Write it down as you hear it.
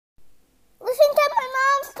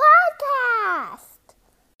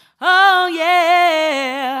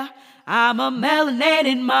I'm a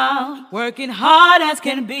melanated mom, working hard as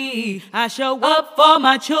can be. I show up for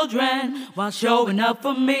my children while showing up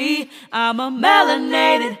for me. I'm a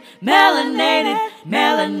melanated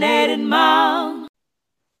mom.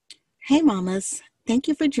 Hey mamas, thank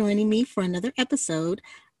you for joining me for another episode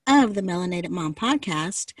of the Melanated Mom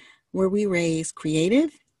podcast, where we raise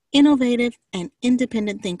creative, innovative, and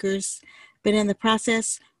independent thinkers, but in the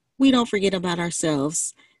process, we don't forget about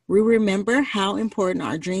ourselves. We remember how important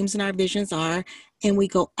our dreams and our visions are, and we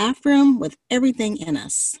go after them with everything in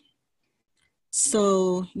us.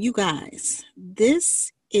 So, you guys,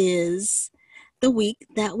 this is the week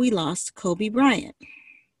that we lost Kobe Bryant.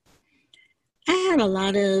 I had a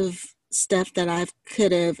lot of stuff that I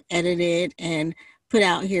could have edited and put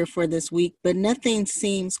out here for this week, but nothing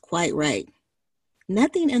seems quite right.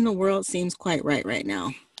 Nothing in the world seems quite right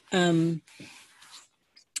now.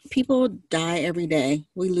 People die every day.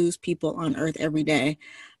 We lose people on earth every day.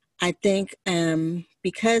 I think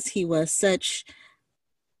because he was such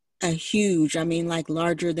a huge,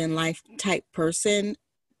 larger than life type person,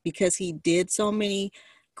 because he did so many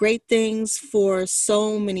great things for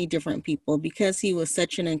so many different people, because he was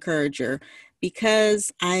such an encourager,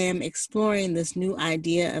 because I am exploring this new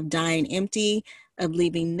idea of dying empty, of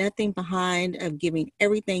leaving nothing behind, of giving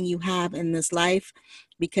everything you have in this life,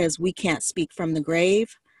 because we can't speak from the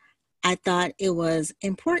grave. I thought it was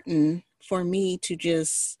important for me to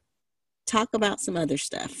just talk about some other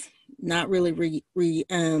stuff, not really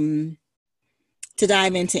to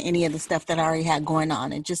dive into any of the stuff that I already had going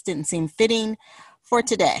on. It just didn't seem fitting for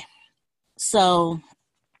today. So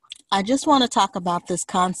I just want to talk about this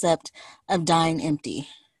concept of dying empty.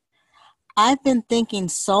 I've been thinking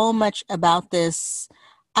so much about this,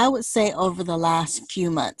 I would say, over the last few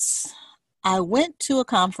months. I went to a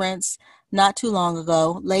conference not too long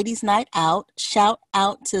ago, Ladies Night Out. Shout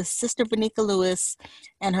out to Sister Vanika Lewis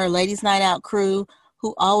and her Ladies Night Out crew,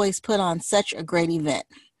 who always put on such a great event.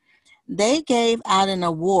 They gave out an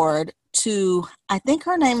award to, I think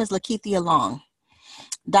her name is Lakithia Long,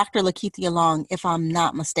 Dr. Lakithia Long, if I'm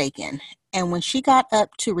not mistaken. And when she got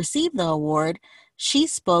up to receive the award, she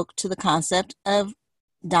spoke to the concept of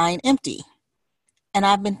dying empty. And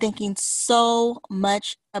I've been thinking so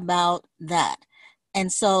much about that. And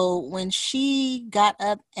so when she got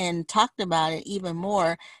up and talked about it even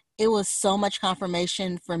more, it was so much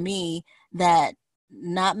confirmation for me that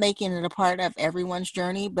not making it a part of everyone's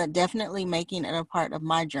journey, but definitely making it a part of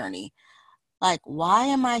my journey. Like, why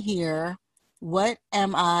am I here? What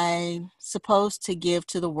am I supposed to give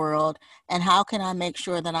to the world? And how can I make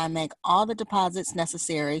sure that I make all the deposits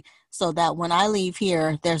necessary so that when I leave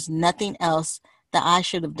here, there's nothing else that I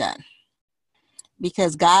should have done?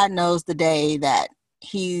 Because God knows the day that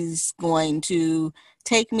He's going to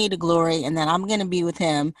take me to glory and that I'm going to be with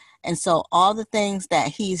Him. And so all the things that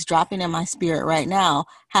He's dropping in my spirit right now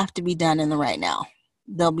have to be done in the right now.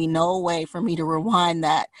 There'll be no way for me to rewind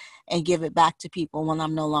that and give it back to people when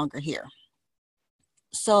I'm no longer here.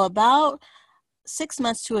 So about 6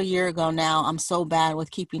 months to a year ago now, I'm so bad with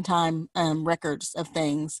keeping time records of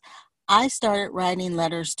things. I started writing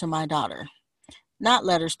letters to my daughter. Not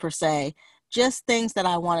letters per se, just things that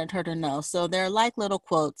I wanted her to know. So they're like little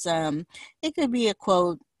quotes. It could be a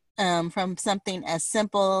quote from something as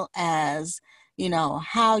simple as,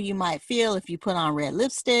 how you might feel if you put on red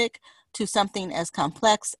lipstick, to something as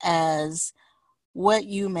complex as what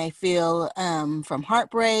you may feel from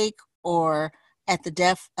heartbreak or at the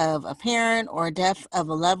death of a parent or death of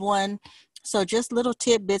a loved one. So just little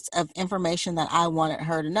tidbits of information that I wanted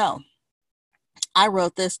her to know. I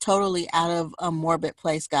wrote this totally out of a morbid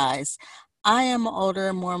place, guys. I am an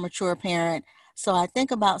older, more mature parent, so I think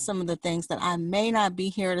about some of the things that I may not be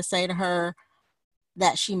here to say to her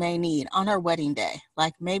that she may need on her wedding day.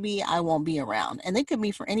 Like maybe I won't be around. And it could be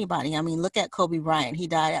for anybody. Look at Kobe Bryant. He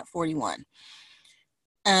died at 41.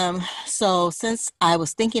 So since I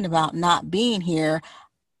was thinking about not being here,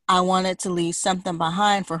 I wanted to leave something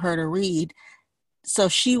behind for her to read so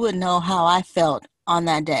she would know how I felt on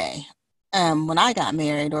that day when I got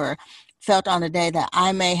married, or felt on the day that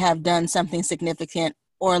I may have done something significant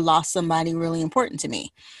or lost somebody really important to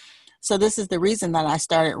me. So this is the reason that I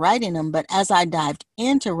started writing them. But as I dived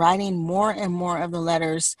into writing more and more of the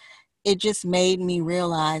letters, it just made me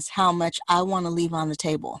realize how much I want to leave on the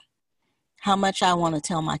table, how much I want to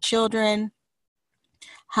tell my children,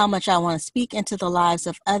 how much I want to speak into the lives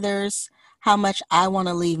of others, how much I want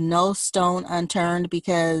to leave no stone unturned,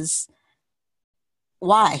 because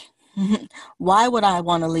why? Why would I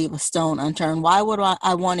want to leave a stone unturned? Why would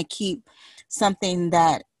I want to keep something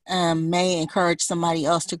that may encourage somebody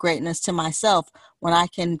else to greatness to myself when I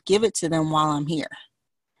can give it to them while I'm here?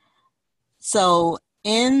 So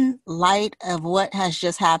in light of what has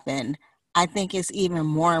just happened, I think it's even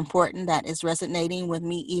more important that it's resonating with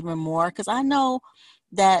me even more, because I know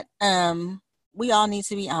that we all need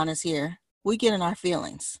to be honest here. We get in our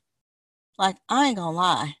feelings. Like, I ain't gonna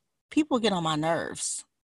lie, people get on my nerves.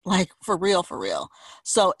 Like, for real, for real.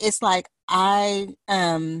 So it's like I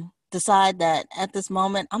decide that at this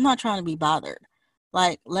moment I'm not trying to be bothered.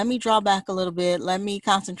 Like, let me draw back a little bit. Let me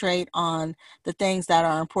concentrate on the things that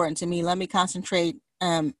are important to me. Let me concentrate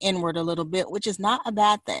inward a little bit, which is not a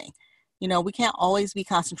bad thing. You know, we can't always be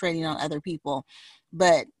concentrating on other people,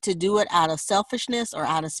 but to do it out of selfishness or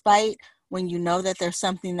out of spite, when you know that there's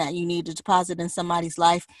something that you need to deposit in somebody's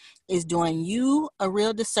life, is doing you a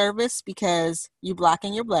real disservice, because you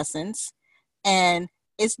blocking your blessings, and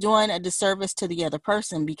it's doing a disservice to the other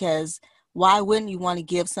person, because why wouldn't you want to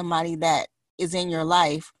give somebody that is in your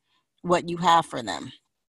life what you have for them?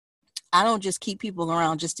 I don't just keep people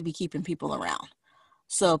around just to be keeping people around.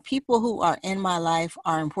 So people who are in my life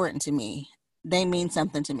are important to me. They mean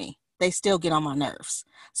something to me. They still get on my nerves.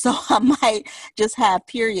 So I might just have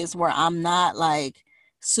periods where I'm not like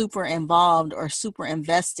super involved or super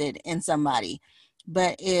invested in somebody.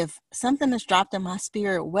 But if something is dropped in my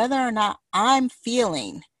spirit, whether or not I'm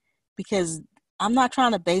feeling, because I'm not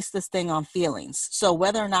trying to base this thing on feelings. So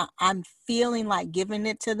whether or not I'm feeling like giving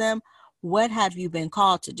it to them, what have you been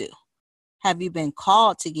called to do? Have you been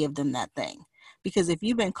called to give them that thing? Because if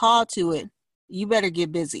you've been called to it, you better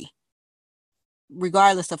get busy,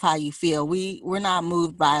 regardless of how you feel. We're not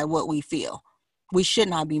moved by what we feel. We should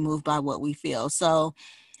not be moved by what we feel. So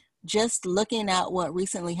just looking at what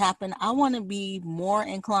recently happened, I want to be more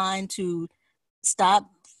inclined to stop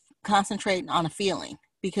concentrating on a feeling,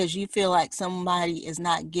 because you feel like somebody is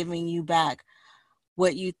not giving you back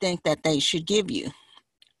what you think that they should give you.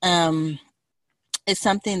 It's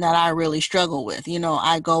something that I really struggle with. You know,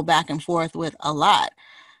 I go back and forth with a lot,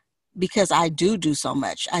 because I do so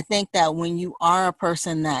much. I think that when you are a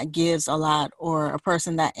person that gives a lot, or a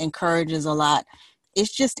person that encourages a lot,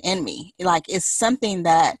 it's just in me. Like, it's something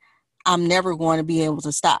that I'm never going to be able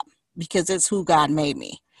to stop, because it's who God made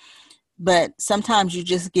me. But sometimes you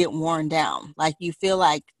just get worn down. Like, you feel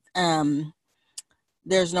like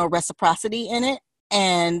there's no reciprocity in it.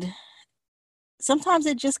 And sometimes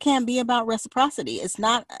it just can't be about reciprocity. It's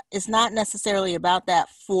not necessarily about that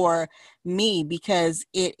for me, because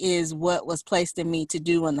it is what was placed in me to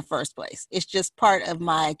do in the first place. It's just part of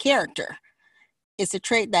my character. It's a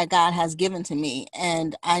trait that God has given to me,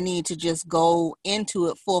 and I need to just go into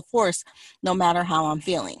it full force, no matter how I'm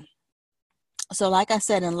feeling. So like I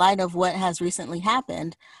said, in light of what has recently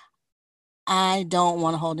happened, I don't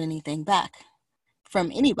want to hold anything back from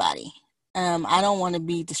anybody. I don't want to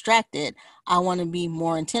be distracted. I want to be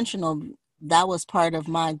more intentional. That was part of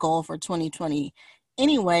my goal for 2020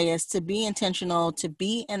 anyway, is to be intentional, to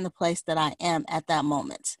be in the place that I am at that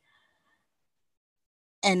moment,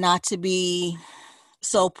 and not to be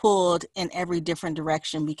so pulled in every different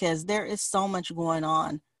direction, because there is so much going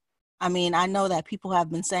on. I mean, I know that people have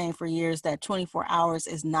been saying for years that 24 hours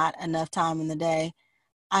is not enough time in the day.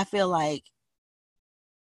 I feel like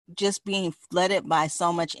just being flooded by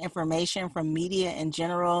so much information from media in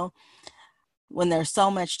general, when there's so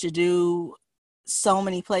much to do, so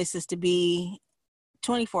many places to be,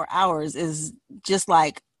 24 hours is just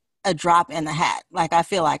like a drop in the hat. Like, I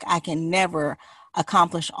feel like I can never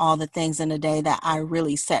accomplish all the things in a day that I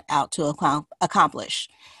really set out to accomplish.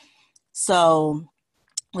 So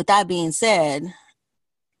with that being said,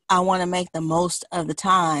 I want to make the most of the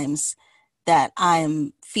times that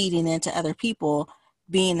I'm feeding into other people,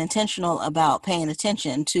 being intentional about paying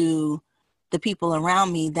attention to the people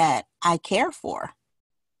around me that I care for.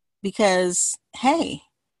 Because, hey,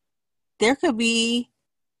 there could be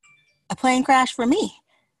a plane crash for me.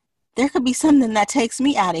 There could be something that takes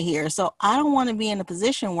me out of here. So I don't want to be in a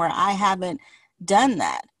position where I haven't done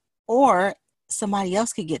that, or somebody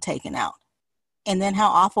else could get taken out. And then how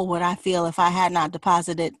awful would I feel if I had not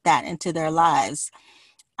deposited that into their lives?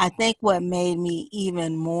 I think what made me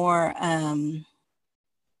even more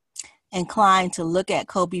inclined to look at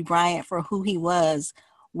Kobe Bryant for who he was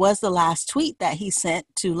the last tweet that he sent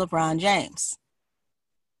to LeBron James.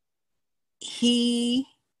 He,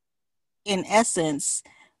 in essence,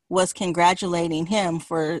 was congratulating him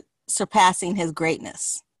for surpassing his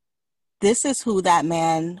greatness. This is who that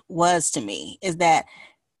man was to me, is that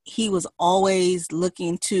he was always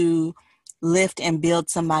looking to lift and build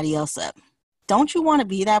somebody else up. Don't you want to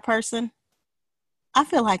be that person? I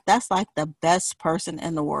feel like that's like the best person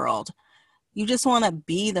in the world. You just want to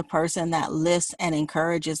be the person that lifts and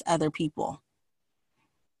encourages other people.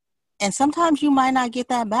 And sometimes you might not get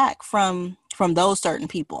that back from from those certain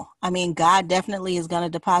people. I mean, God definitely is going to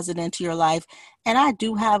deposit into your life. And I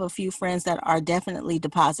do have a few friends that are definitely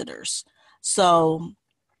depositors. So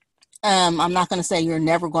I'm not going to say you're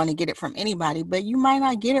never going to get it from anybody, but you might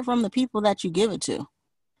not get it from the people that you give it to.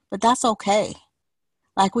 But that's okay.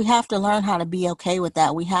 Like, we have to learn how to be okay with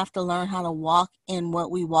that. We have to learn how to walk in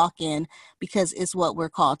what we walk in because it's what we're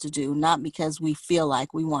called to do, not because we feel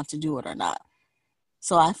like we want to do it or not.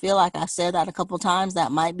 So I feel like I said that a couple times.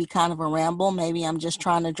 That might be kind of a ramble. Maybe I'm just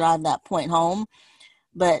trying to drive that point home.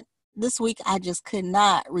 But this week, I just could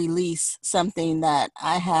not release something that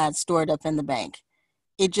I had stored up in the bank.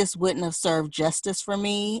 It just wouldn't have served justice for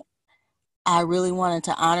me. I really wanted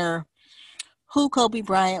to honor who Kobe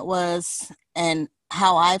Bryant was and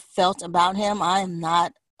how I felt about him. I am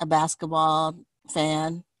not a basketball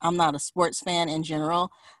fan. I'm not a sports fan in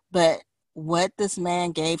general, but what this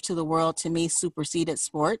man gave to the world, to me, superseded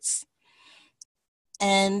sports.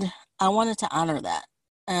 And I wanted to honor that.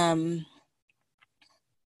 And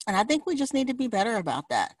I think we just need to be better about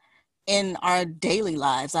that in our daily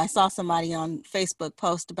lives. I saw somebody on Facebook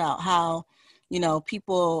post about how,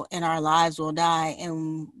 people in our lives will die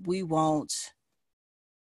and we won't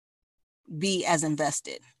be as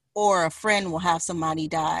invested, or a friend will have somebody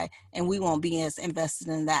die and we won't be as invested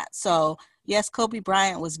in that. So yes, Kobe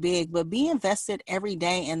Bryant was big, but be invested every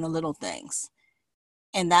day in the little things.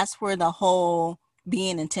 And that's where the whole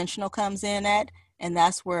being intentional comes in at. And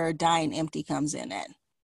that's where dying empty comes in at.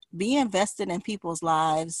 Be invested in people's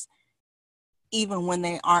lives, even when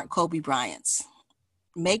they aren't Kobe Bryant's.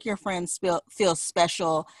 Make your friends feel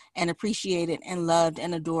special and appreciated and loved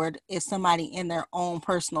and adored if somebody in their own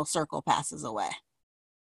personal circle passes away.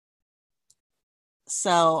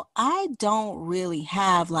 So I don't really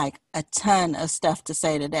have like a ton of stuff to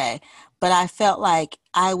say today, but I felt like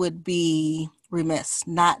I would be remiss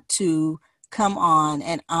not to come on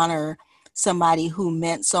and honor somebody who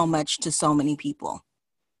meant so much to so many people,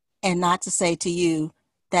 and not to say to you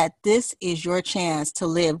that this is your chance to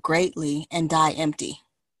live greatly and die empty.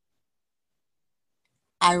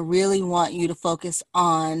 I really want you to focus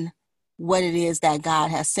on what it is that God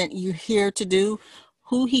has sent you here to do,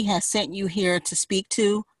 who he has sent you here to speak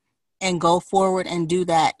to, and go forward and do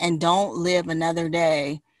that. And don't live another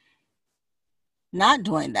day not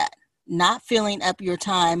doing that, not filling up your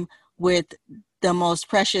time with the most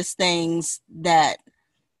precious things that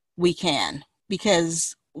we can,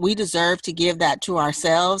 because we deserve to give that to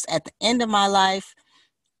ourselves. At the end of my life,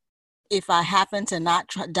 if I happen to not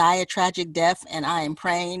die a tragic death, and I am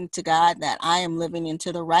praying to God that I am living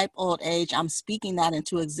into the ripe old age, I'm speaking that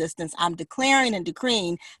into existence. I'm declaring and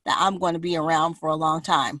decreeing that I'm going to be around for a long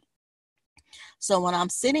time. So when I'm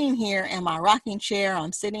sitting here in my rocking chair,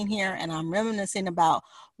 I'm sitting here and I'm reminiscing about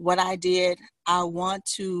what I did, I want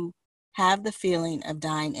to have the feeling of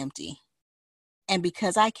dying empty. And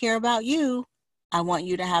because I care about you, I want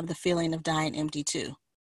you to have the feeling of dying empty too.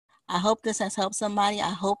 I hope this has helped somebody. I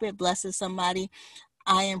hope it blesses somebody.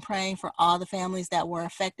 I am praying for all the families that were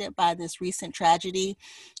affected by this recent tragedy.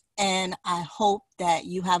 And I hope that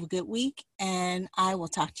you have a good week, and I will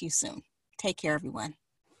talk to you soon. Take care, everyone.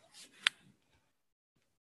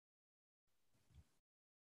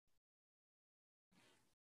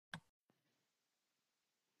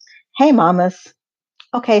 Hey, mamas.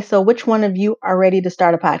 Okay, so which one of you are ready to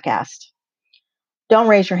start a podcast? Don't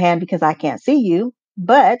raise your hand because I can't see you,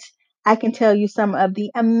 but I can tell you some of the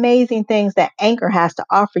amazing things that Anchor has to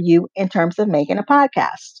offer you in terms of making a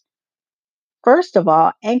podcast. First of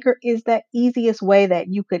all, Anchor is the easiest way that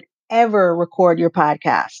you could ever record your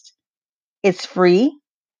podcast. It's free.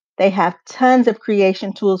 They have tons of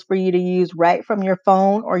creation tools for you to use right from your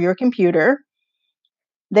phone or your computer.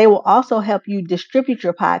 They will also help you distribute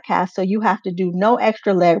your podcast so you have to do no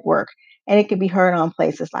extra legwork, and it can be heard on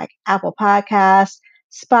places like Apple Podcasts,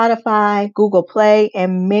 Spotify, Google Play,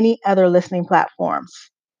 and many other listening platforms.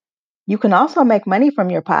 You can also make money from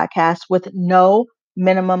your podcast with no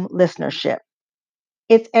minimum listenership.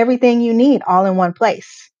 It's everything you need all in one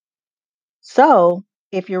place. So,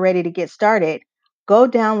 if you're ready to get started, go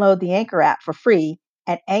download the Anchor app for free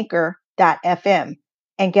at anchor.fm.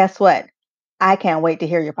 And guess what? I can't wait to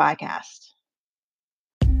hear your podcast.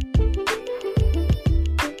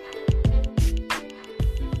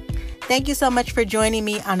 Thank you so much for joining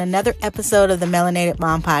me on another episode of the Melanated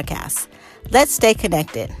Mom Podcast. Let's stay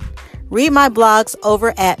connected. Read my blogs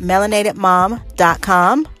over at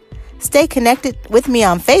melanatedmom.com. Stay connected with me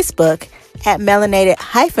on Facebook at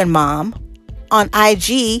melanated-mom, on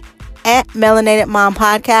IG at Melanated Mom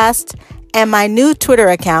Podcast, and my new Twitter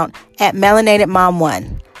account at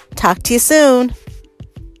melanatedmom1. Talk to you soon.